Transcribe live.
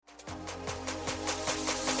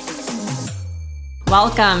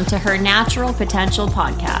Welcome to Her Natural Potential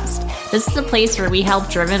podcast. This is a place where we help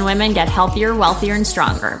driven women get healthier, wealthier, and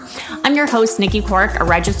stronger. I'm your host, Nikki Cork, a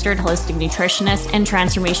registered holistic nutritionist and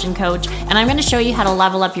transformation coach, and I'm going to show you how to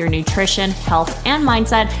level up your nutrition, health, and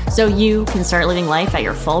mindset so you can start living life at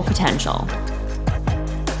your full potential.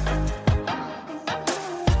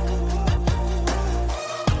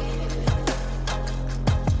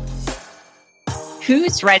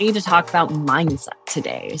 Who's ready to talk about mindset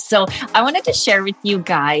today? So I wanted to share with you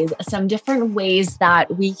guys some different ways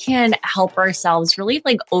that we can help ourselves really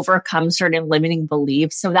overcome certain limiting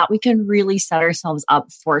beliefs so that we can really set ourselves up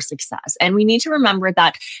for success. And we need to remember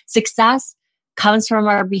that success comes from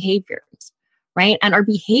our behaviors, right? And our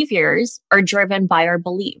behaviors are driven by our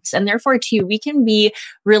beliefs. And therefore, too, we can be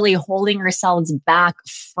really holding ourselves back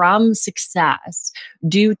from success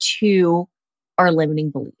due to our limiting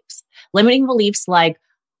beliefs. Limiting beliefs like,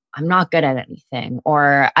 I'm not good at anything,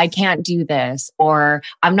 or I can't do this, or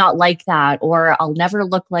I'm not like that, or I'll never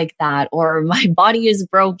look like that, or my body is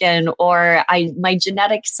broken, or my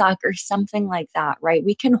genetics suck, or something like that, right?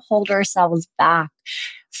 We can hold ourselves back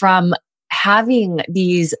from having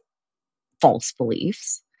these false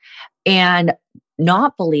beliefs and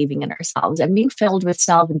not believing in ourselves and being filled with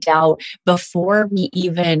self-doubt before we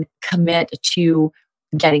even commit to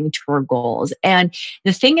getting to our goals. And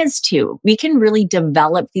the thing is too, we can really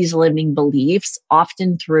develop these limiting beliefs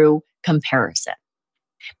often through comparison.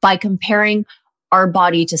 By comparing our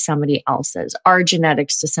body to somebody else's, our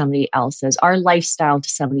genetics to somebody else's, our lifestyle to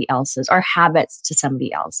somebody else's, our habits to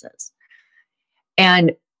somebody else's.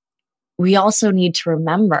 And we also need to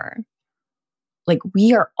remember,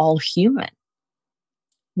 we are all human.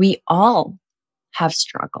 We all have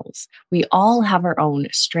struggles. We all have our own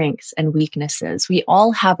strengths and weaknesses. We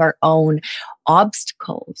all have our own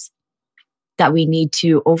obstacles that we need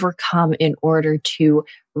to overcome in order to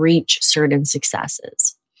reach certain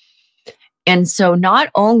successes. And so not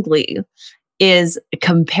only is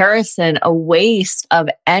comparison a waste of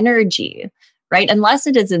energy, right? Unless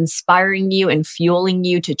it is inspiring you and fueling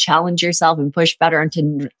you to challenge yourself and push better and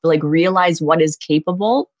to realize what is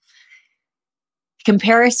capable.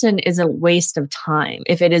 Comparison is a waste of time.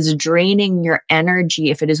 If it is draining your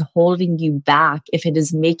energy, if it is holding you back, if it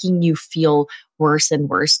is making you feel worse and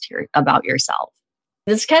worse about yourself.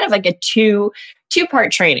 This is kind of like a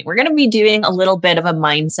two-part training. We're going to be doing a little bit of a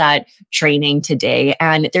mindset training today.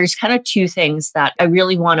 And there's kind of two things that I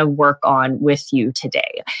really want to work on with you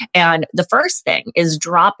today. And the first thing is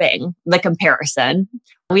dropping the comparison.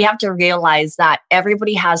 We have to realize that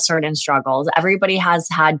everybody has certain struggles. Everybody has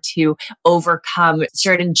had to overcome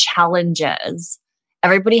certain challenges.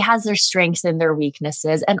 Everybody has their strengths and their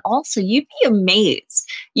weaknesses. And also, you'd be amazed.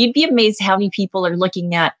 You'd be amazed how many people are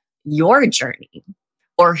looking at your journey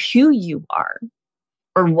or who you are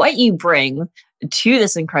or what you bring to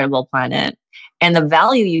this incredible planet and the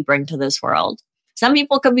value you bring to this world. Some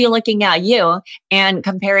people could be looking at you and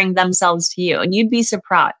comparing themselves to you, and you'd be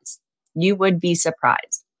surprised. You would be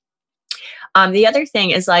surprised. The other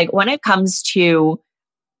thing is when it comes to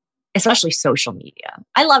especially social media,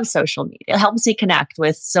 I love social media. It helps me connect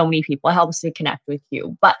with so many people. It helps me connect with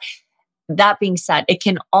you. But that being said, it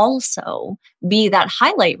can also be that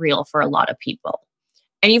highlight reel for a lot of people.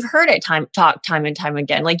 And you've heard it time and time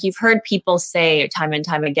again. You've heard people say time and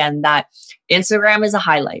time again that Instagram is a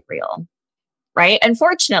highlight reel, right?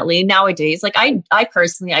 Unfortunately, nowadays, I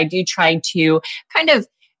personally, I do try to kind of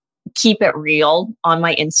keep it real on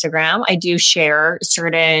my Instagram. I do share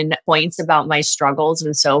certain points about my struggles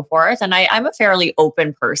and so forth. And I'm a fairly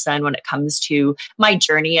open person when it comes to my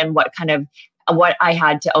journey and what I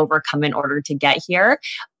had to overcome in order to get here.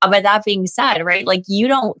 But that being said, right, you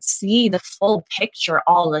don't see the full picture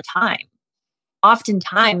all the time.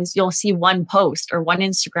 Oftentimes you'll see one post or one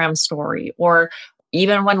Instagram story or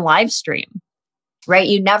even one live stream, right?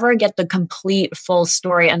 You never get the complete full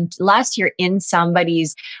story unless you're in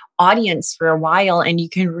somebody's audience for a while and you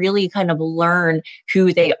can really kind of learn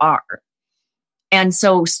who they are. And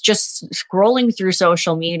so just scrolling through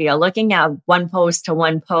social media, looking at one post to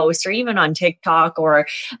one post, or even on TikTok or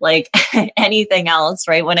anything else,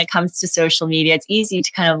 right? When it comes to social media, it's easy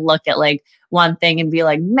to kind of look at one thing and be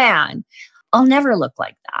like, man, I'll never look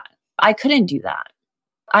like that. I couldn't do that.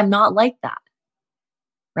 I'm not like that.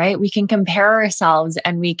 Right? We can compare ourselves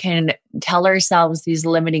and we can tell ourselves these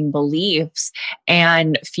limiting beliefs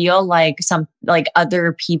and feel like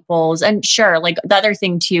other people's. And sure, the other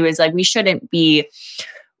thing too is we shouldn't be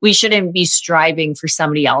striving for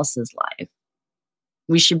somebody else's life.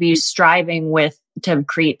 We should be striving to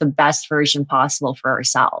create the best version possible for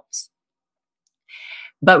ourselves.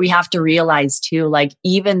 But we have to realize too, like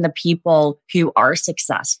even the people who are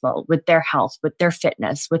successful with their health, with their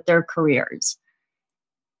fitness, with their careers,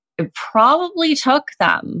 it probably took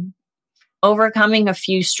them overcoming a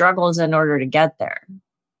few struggles in order to get there.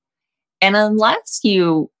 And unless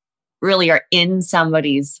you really are in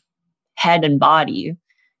somebody's head and body,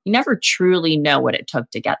 you never truly know what it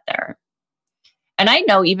took to get there. And I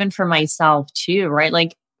know even for myself too, right?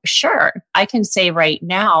 Like, sure, I can say right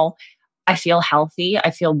now, I feel healthy,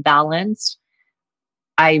 I feel balanced.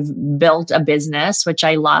 I've built a business, which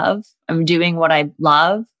I love. I'm doing what I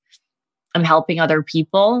love. I'm helping other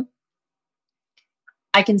people.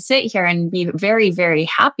 I can sit here and be very, very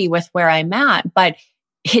happy with where I'm at, but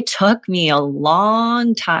it took me a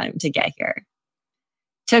long time to get here.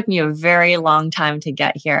 It took me a very long time to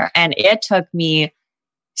get here. And it took me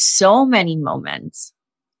so many moments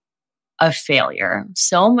of failure,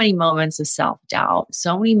 so many moments of self-doubt,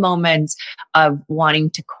 so many moments of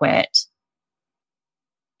wanting to quit.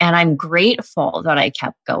 And I'm grateful that I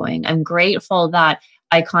kept going. I'm grateful that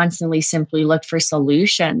I constantly simply looked for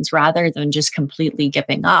solutions rather than just completely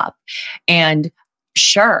giving up. And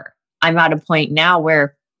sure, I'm at a point now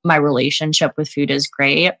where my relationship with food is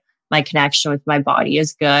great. My connection with my body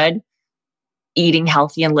is good. Eating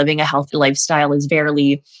healthy and living a healthy lifestyle is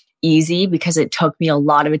fairly easy because it took me a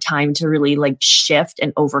lot of time to really like shift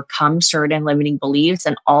and overcome certain limiting beliefs,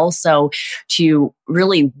 and also to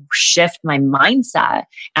really shift my mindset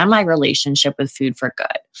and my relationship with food for good.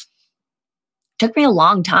 It took me a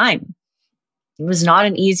long time. It was not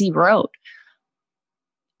an easy road.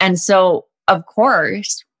 And so, of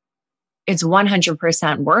course, it's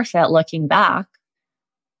 100% worth it looking back.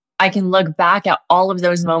 I can look back at all of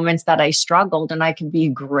those moments that I struggled and I can be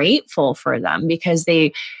grateful for them because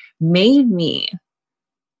they made me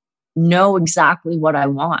know exactly what I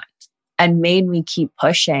want and made me keep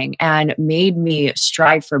pushing and made me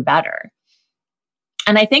strive for better.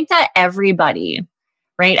 And I think that everybody,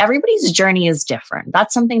 right? Everybody's journey is different.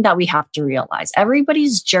 That's something that we have to realize.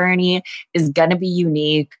 Everybody's journey is going to be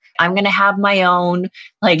unique. I'm going to have my own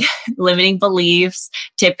like limiting beliefs,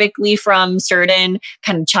 typically from certain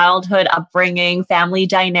kind of childhood upbringing, family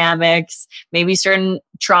dynamics, maybe certain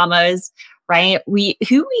traumas, right?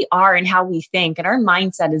 Who we are and how we think and our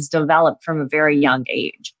mindset is developed from a very young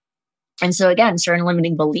age. And so again, certain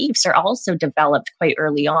limiting beliefs are also developed quite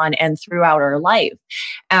early on and throughout our life.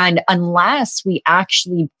 And unless we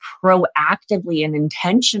actually proactively and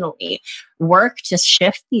intentionally work to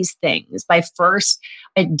shift these things by first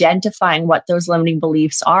identifying what those limiting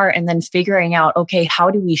beliefs are and then figuring out, okay,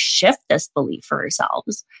 how do we shift this belief for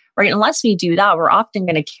ourselves, right? Unless we do that, we're often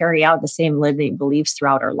going to carry out the same limiting beliefs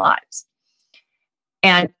throughout our lives.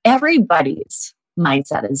 And everybody's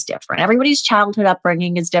mindset is different. Everybody's childhood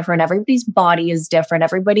upbringing is different. Everybody's body is different.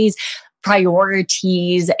 Everybody's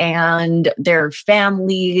priorities and their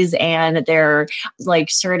families and their like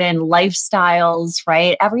certain lifestyles,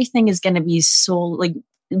 right? Everything is going to be so like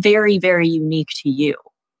very, very unique to you.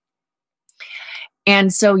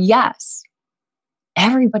 And so, yes,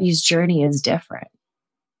 everybody's journey is different.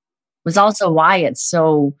 It's also why it's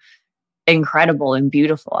so incredible and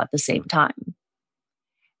beautiful at the same time.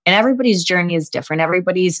 And everybody's journey is different.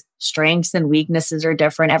 Everybody's strengths and weaknesses are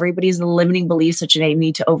different. Everybody's limiting beliefs which they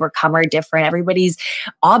need to overcome are different. Everybody's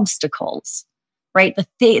obstacles, right?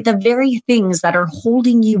 The very things that are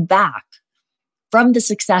holding you back from the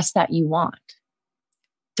success that you want,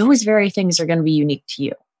 those very things are going to be unique to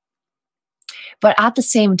you. But at the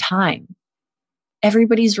same time,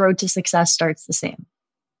 everybody's road to success starts the same.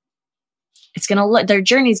 Their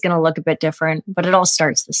journey is going to look a bit different, but it all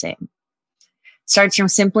starts the same. Starts from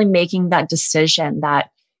simply making that decision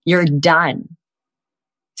that you're done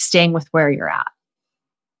staying with where you're at,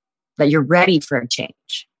 that you're ready for a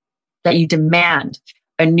change, that you demand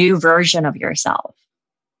a new version of yourself.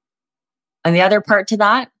 And the other part to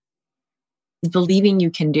that is believing you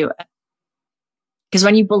can do it. Because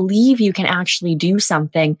when you believe you can actually do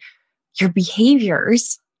something, your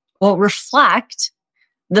behaviors will reflect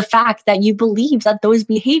the fact that you believe that those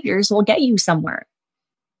behaviors will get you somewhere.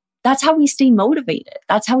 That's how we stay motivated.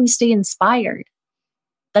 That's how we stay inspired.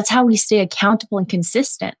 That's how we stay accountable and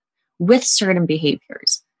consistent with certain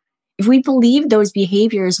behaviors. If we believe those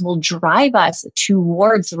behaviors will drive us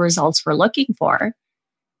towards the results we're looking for,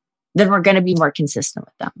 then we're going to be more consistent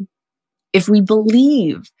with them. If we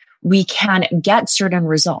believe we can get certain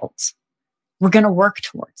results, we're going to work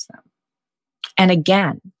towards them. And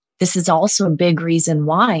again, this is also a big reason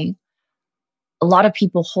why a lot of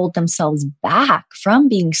people hold themselves back from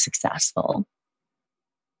being successful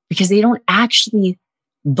because they don't actually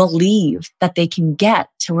believe that they can get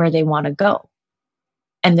to where they want to go.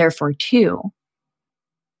 And therefore, too,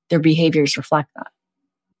 their behaviors reflect that.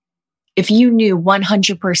 If you knew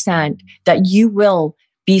 100% that you will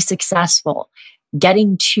be successful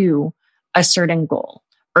getting to a certain goal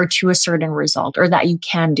or to a certain result, or that you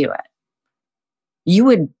can do it, you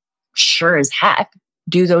would sure as heck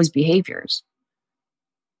do those behaviors.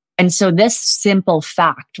 And so this simple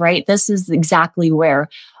fact, right? This is exactly where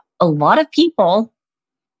a lot of people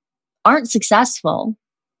aren't successful,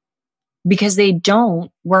 because they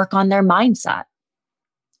don't work on their mindset.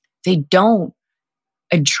 They don't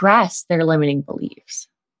address their limiting beliefs.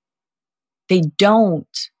 They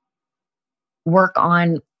don't work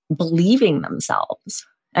on believing themselves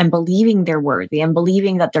and believing they're worthy and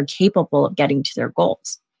believing that they're capable of getting to their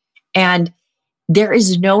goals. And there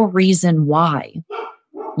is no reason why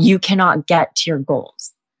you cannot get to your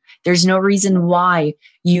goals. There's no reason why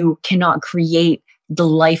you cannot create the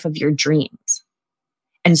life of your dreams.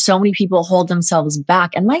 And so many people hold themselves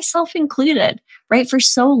back, and myself included, right? For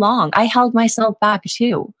so long, I held myself back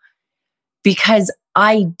too, because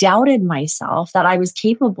I doubted myself that I was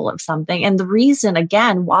capable of something. And the reason,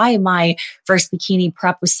 again, why my first bikini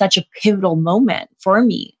prep was such a pivotal moment for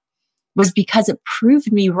me was because it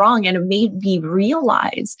proved me wrong, and it made me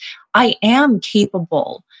realize I am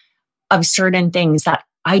capable of certain things that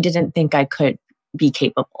I didn't think I could be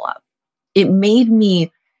capable of.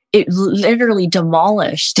 It literally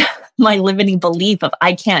demolished my limiting belief of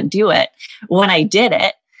I can't do it when I did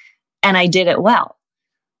it, and I did it well.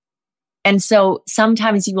 And so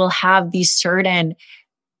sometimes you will have these certain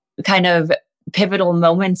kind of pivotal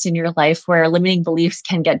moments in your life where limiting beliefs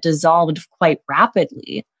can get dissolved quite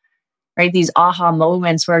rapidly, right? These aha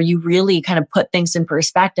moments where you really kind of put things in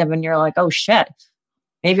perspective and you're like, oh shit,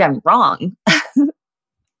 maybe I'm wrong.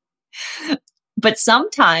 But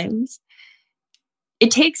sometimes it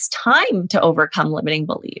takes time to overcome limiting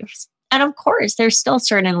beliefs. And of course, there's still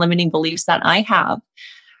certain limiting beliefs that I have,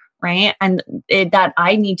 right? And that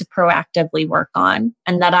I need to proactively work on,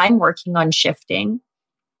 and that I'm working on shifting.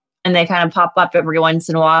 And they kind of pop up every once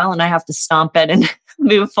in a while, and I have to stomp it and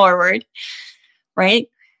move forward, right?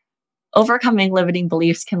 Overcoming limiting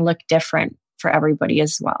beliefs can look different for everybody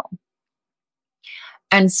as well.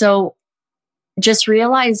 And so just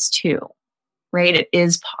realize too, right? It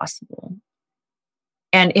is possible.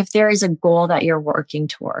 And if there is a goal that you're working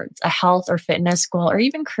towards, a health or fitness goal, or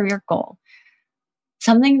even career goal,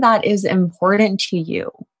 something that is important to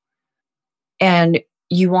you and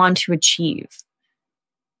you want to achieve,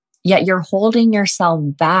 yet you're holding yourself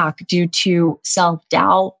back due to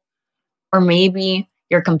self-doubt, or maybe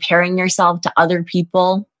you're comparing yourself to other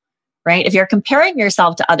people, right? If you're comparing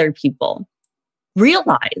yourself to other people,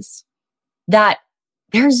 realize that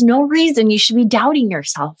there's no reason you should be doubting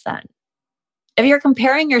yourself then. If you're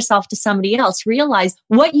comparing yourself to somebody else, realize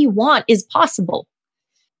what you want is possible.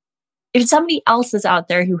 If somebody else is out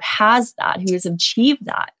there who has that, who has achieved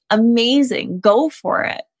that, amazing, go for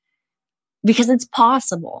it, because it's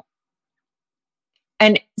possible.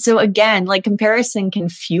 And so again, like, comparison can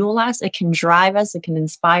fuel us, it can drive us, it can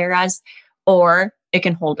inspire us, or it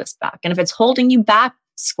can hold us back. And if it's holding you back,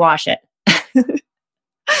 squash it.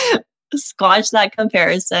 Squash that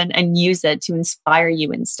comparison and use it to inspire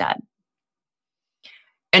you instead.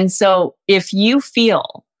 And so if you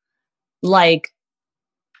feel like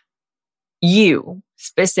you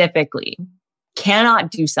specifically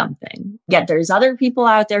cannot do something, yet there's other people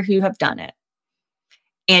out there who have done it,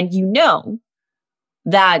 and you know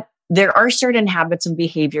that there are certain habits and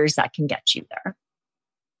behaviors that can get you there,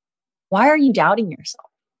 why are you doubting yourself?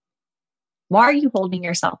 Why are you holding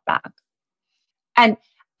yourself back? And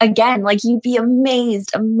again, like, you'd be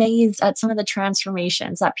amazed at some of the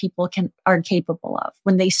transformations that people are capable of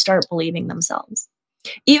when they start believing themselves.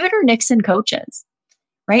 Even our Nixon coaches,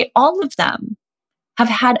 right? All of them have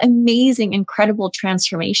had amazing, incredible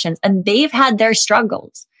transformations, and they've had their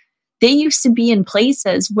struggles. They used to be in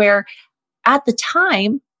places where at the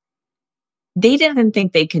time, they didn't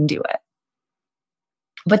think they could do it,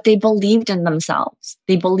 but they believed in themselves.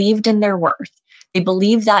 They believed in their worth. They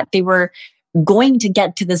believed that they were going to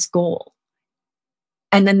get to this goal.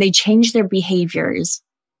 And then they changed their behaviors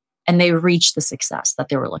and they reached the success that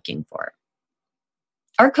they were looking for.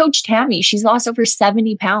 Our coach, Tammy, she's lost over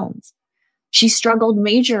 70 pounds. She struggled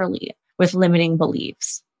majorly with limiting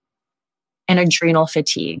beliefs and adrenal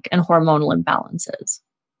fatigue and hormonal imbalances.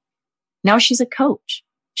 Now she's a coach.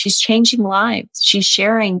 She's changing lives. She's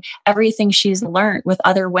sharing everything she's learned with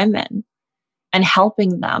other women and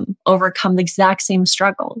helping them overcome the exact same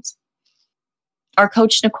struggles. Our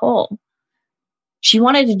coach, Nicole, she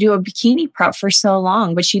wanted to do a bikini prep for so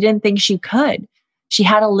long, but she didn't think she could. She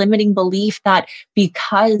had a limiting belief that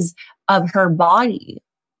because of her body,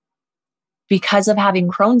 because of having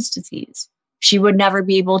Crohn's disease. She would never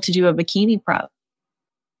be able to do a bikini prep.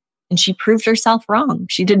 And she proved herself wrong.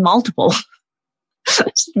 She did multiple,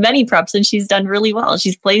 many preps, and she's done really well.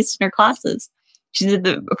 She's placed in her classes. She did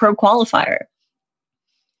the pro qualifier.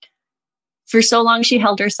 For so long, she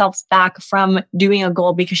held herself back from doing a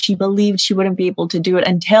goal because she believed she wouldn't be able to do it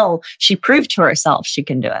until she proved to herself she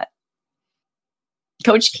can do it.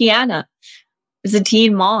 Coach Kiana is a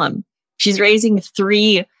teen mom. She's raising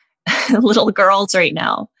 3 little girls right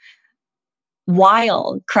now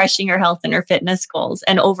while crushing her health and her fitness goals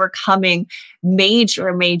and overcoming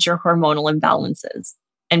major hormonal imbalances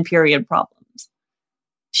and period problems.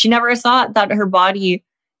 She never thought that her body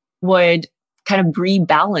would kind of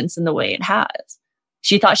rebalance in the way it has.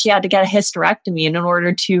 She thought she had to get a hysterectomy in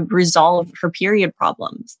order to resolve her period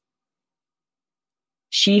problems.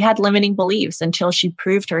 She had limiting beliefs until she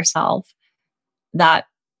proved herself that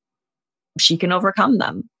she can overcome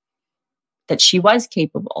them, that she was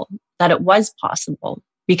capable, that it was possible,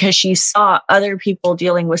 because she saw other people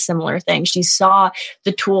dealing with similar things. She saw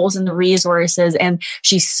the tools and the resources, and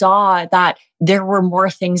she saw that there were more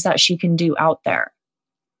things that she can do out there.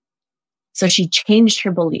 So she changed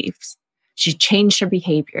her beliefs, she changed her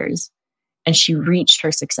behaviors, and she reached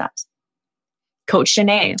her success. Coach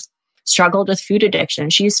Shanae struggled with food addiction.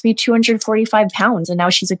 She used to be 245 pounds, and now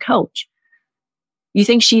she's a coach. You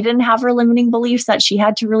think she didn't have her limiting beliefs that she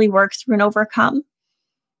had to really work through and overcome?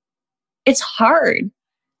 It's hard.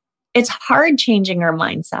 It's hard changing our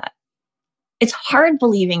mindset. It's hard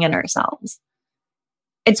believing in ourselves.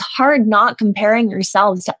 It's hard not comparing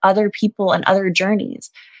ourselves to other people and other journeys.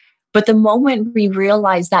 But the moment we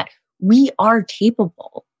realize that we are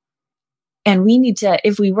capable, and we need to,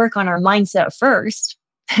 if we work on our mindset first,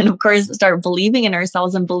 and of course, start believing in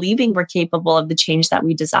ourselves and believing we're capable of the change that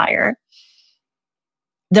we desire,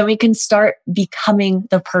 then we can start becoming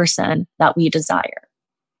the person that we desire.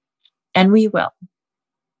 And we will.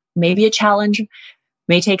 Maybe a challenge,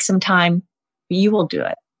 may take some time, but you will do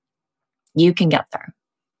it. You can get there.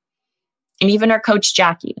 And even our coach,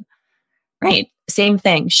 Jackie, right? Same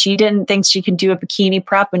thing. She didn't think she could do a bikini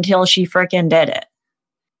prep until she freaking did it.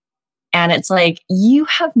 And it's like, you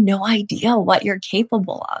have no idea what you're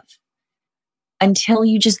capable of until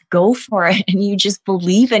you just go for it and you just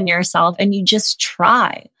believe in yourself and you just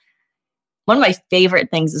try. One of my favorite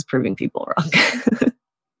things is proving people wrong.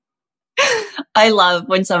 I love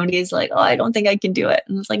when somebody is like, oh, I don't think I can do it.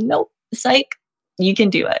 And it's like, nope, psych, you can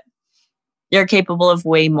do it. You're capable of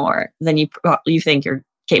way more than you think you're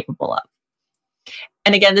capable of.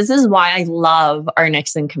 And again, this is why I love our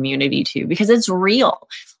Nixon community too, because it's real.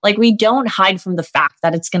 Like, we don't hide from the fact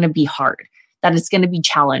that it's going to be hard, that it's going to be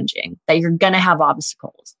challenging, that you're going to have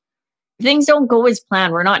obstacles. If things don't go as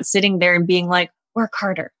planned, we're not sitting there and being like, work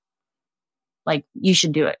harder. Like, you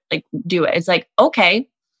should do it. Like, do it. It's like, okay,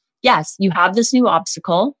 yes, you have this new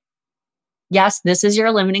obstacle. Yes, this is your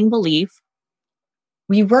limiting belief.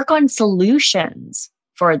 We work on solutions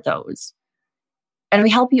for those. And we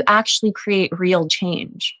help you actually create real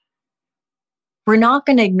change. We're not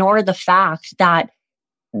going to ignore the fact that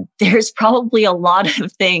there's probably a lot of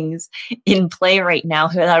things in play right now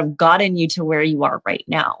that have gotten you to where you are right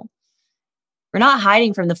now. We're not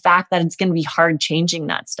hiding from the fact that it's going to be hard changing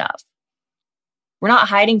that stuff. We're not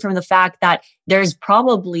hiding from the fact that there's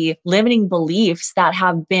probably limiting beliefs that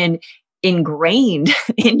have been ingrained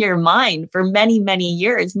in your mind for many, many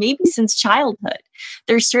years, maybe since childhood.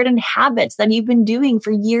 There's certain habits that you've been doing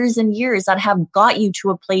for years and years that have got you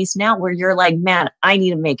to a place now where you're like, man, I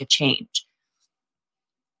need to make a change.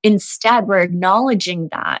 Instead, we're acknowledging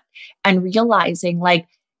that and realizing, like,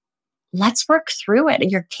 let's work through it.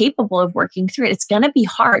 And you're capable of working through it. It's going to be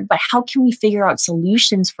hard, but how can we figure out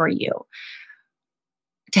solutions for you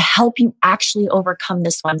to help you actually overcome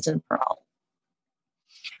this once and for all?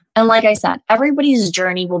 And like I said, everybody's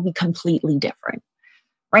journey will be completely different,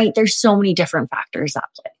 right? There's so many different factors at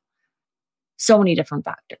play. So many different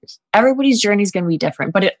factors. Everybody's journey is going to be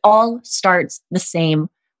different, but it all starts the same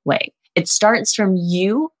way. It starts from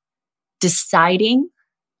you deciding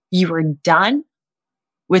you are done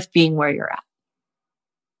with being where you're at.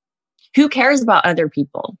 Who cares about other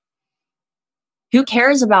people? Who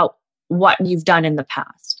cares about what you've done in the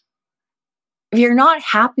past? If you're not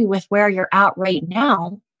happy with where you're at right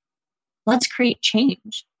now, let's create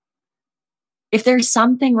change. If there's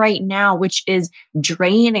something right now which is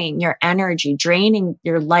draining your energy, draining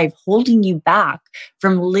your life, holding you back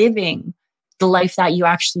from living the life that you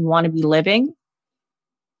actually want to be living,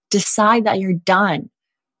 decide that you're done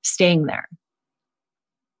staying there.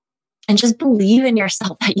 And just believe in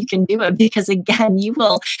yourself that you can do it, because again, you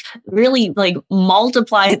will really like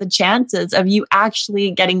multiply the chances of you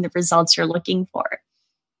actually getting the results you're looking for.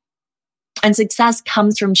 And success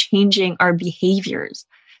comes from changing our behaviors.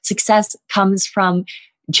 Success comes from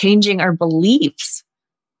changing our beliefs,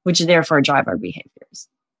 which therefore drive our behaviors.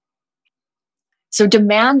 So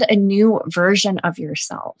demand a new version of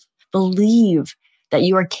yourself. Believe that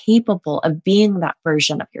you are capable of being that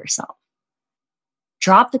version of yourself.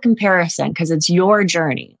 Drop the comparison, because it's your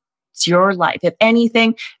journey. It's your life. If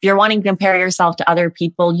anything, if you're wanting to compare yourself to other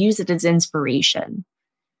people, use it as inspiration.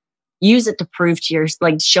 Use it to prove to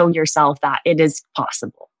show yourself that it is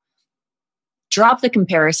possible. Drop the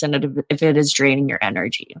comparison if it is draining your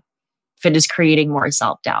energy, if it is creating more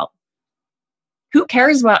self-doubt. Who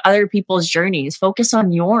cares about other people's journeys? Focus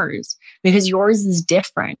on yours, because yours is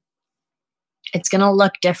different. It's going to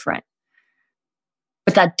look different.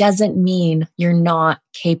 But that doesn't mean you're not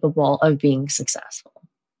capable of being successful.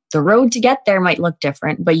 The road to get there might look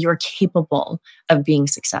different, but you're capable of being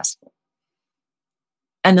successful.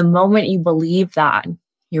 And the moment you believe that,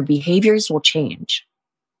 your behaviors will change.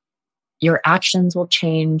 Your actions will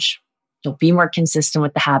change. You'll be more consistent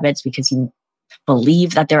with the habits because you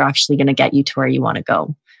believe that they're actually going to get you to where you want to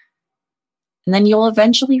go. And then you'll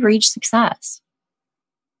eventually reach success.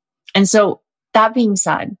 And so that being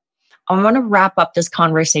said, I want to wrap up this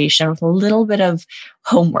conversation with a little bit of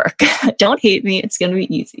homework. Don't hate me. It's going to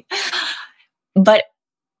be easy. But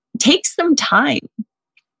take some time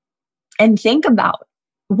and think about,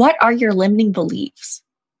 what are your limiting beliefs?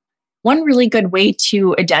 One really good way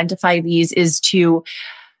to identify these is to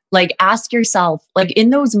ask yourself, in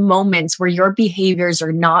those moments where your behaviors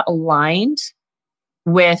are not aligned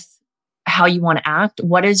with how you want to act,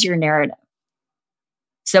 what is your narrative?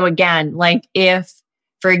 So again, if,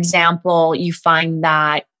 for example, you find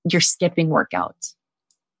that you're skipping workouts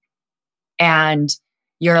and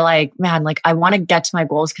you're like, man, I want to get to my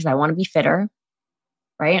goals because I want to be fitter,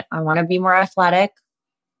 right? I want to be more athletic.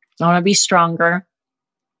 I want to be stronger,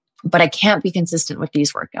 but I can't be consistent with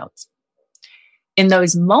these workouts. In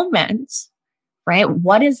those moments, right?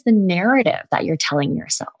 What is the narrative that you're telling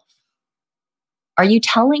yourself? Are you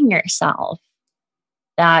telling yourself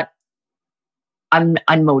that I'm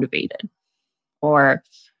unmotivated, or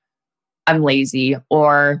I'm lazy,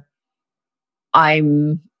 or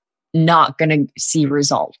I'm not going to see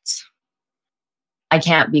results? I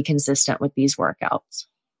can't be consistent with these workouts.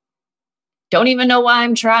 Don't even know why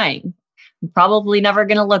I'm trying. I'm probably never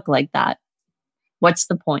going to look like that. What's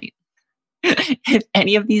the point? If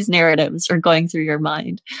any of these narratives are going through your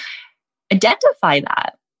mind, identify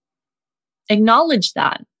that, acknowledge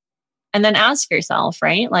that, and then ask yourself,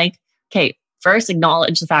 right? Okay, first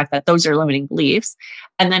acknowledge the fact that those are limiting beliefs,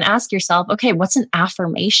 and then ask yourself, okay, what's an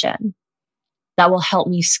affirmation that will help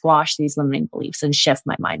me squash these limiting beliefs and shift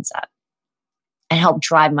my mindset and help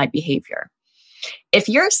drive my behavior? If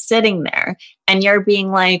you're sitting there and you're being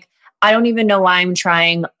like, I don't even know why I'm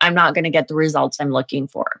trying, I'm not going to get the results I'm looking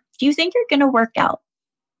for, do you think you're going to work out?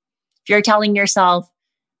 If you're telling yourself,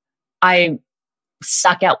 I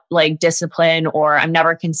suck at discipline, or I'm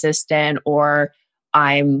never consistent, or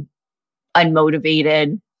I'm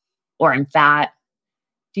unmotivated, or I'm fat,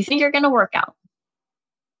 do you think you're going to work out?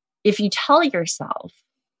 If you tell yourself,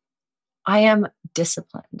 I am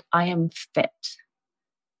disciplined, I am fit,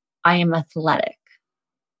 I am athletic,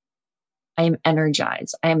 I am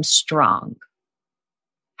energized, I am strong,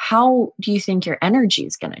 how do you think your energy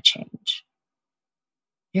is going to change?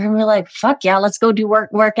 You're going to be like, fuck yeah, let's go do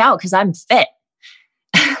work out because I'm fit.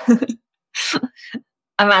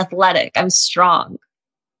 I'm athletic, I'm strong,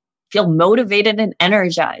 feel motivated and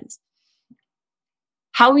energized.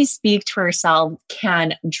 How we speak to ourselves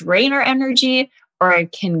can drain our energy, or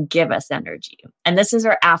it can give us energy. And this is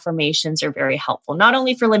where affirmations are very helpful, not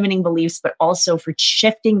only for limiting beliefs, but also for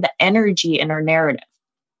shifting the energy in our narrative.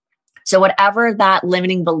 So whatever that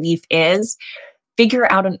limiting belief is,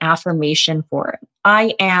 figure out an affirmation for it.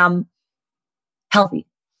 I am healthy.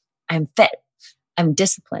 I'm fit. I'm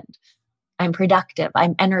disciplined. I'm productive.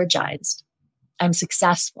 I'm energized. I'm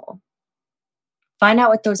successful. Find out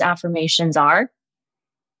what those affirmations are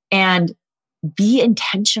and be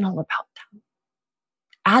intentional about them.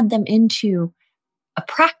 Add them into a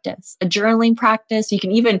practice, a journaling practice. You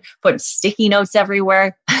can even put sticky notes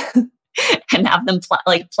everywhere and have them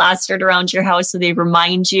plastered around your house so they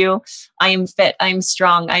remind you, I am fit, I'm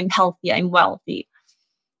strong, I'm healthy, I'm wealthy.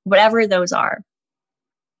 Whatever those are.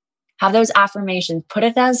 Have those affirmations. Put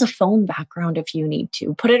it as a phone background if you need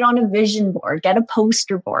to. Put it on a vision board. Get a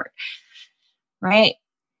poster board, right?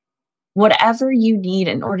 Whatever you need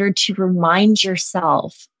in order to remind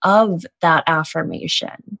yourself of that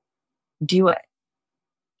affirmation. do it.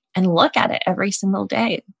 And look at it every single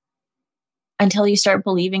day until you start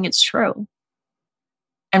believing it's true.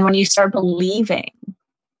 And when you start believing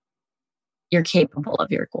you're capable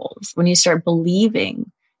of your goals, when you start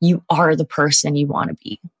believing you are the person you want to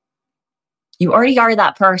be, you already are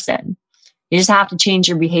that person. You just have to change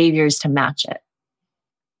your behaviors to match it.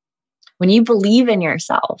 When you believe in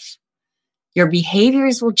yourself, your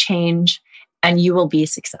behaviors will change and you will be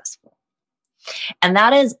successful. And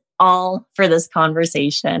that is all for this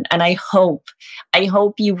conversation. And I hope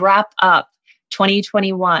you wrap up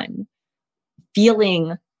 2021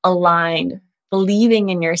 feeling aligned, believing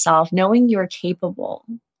in yourself, knowing you're capable,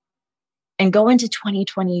 and go into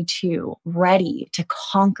 2022 ready to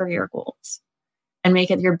conquer your goals and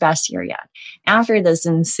make it your best year yet. After this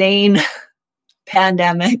insane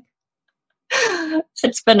pandemic,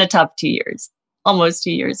 it's been a tough 2 years, almost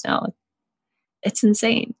 2 years now. It's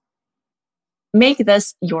insane. Make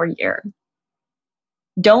this your year.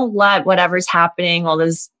 Don't let whatever's happening, all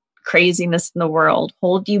this craziness in the world,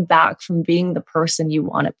 hold you back from being the person you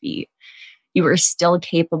want to be. You are still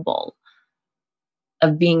capable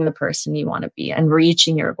of being the person you want to be and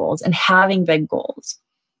reaching your goals and having big goals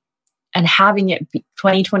and having it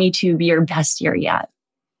 2022 be your best year yet.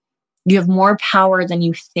 You have more power than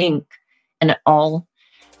you think, and it all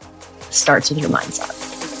starts with your mindset.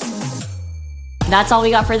 That's all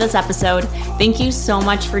we got for this episode. Thank you so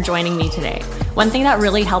much for joining me today. One thing that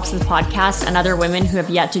really helps this podcast and other women who have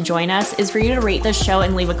yet to join us is for you to rate this show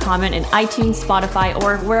and leave a comment in iTunes, Spotify,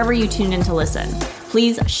 or wherever you tune in to listen.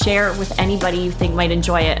 Please share with anybody you think might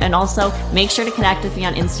enjoy it. And also make sure to connect with me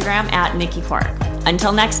on Instagram at Nikki Cork.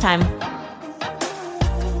 Until next time.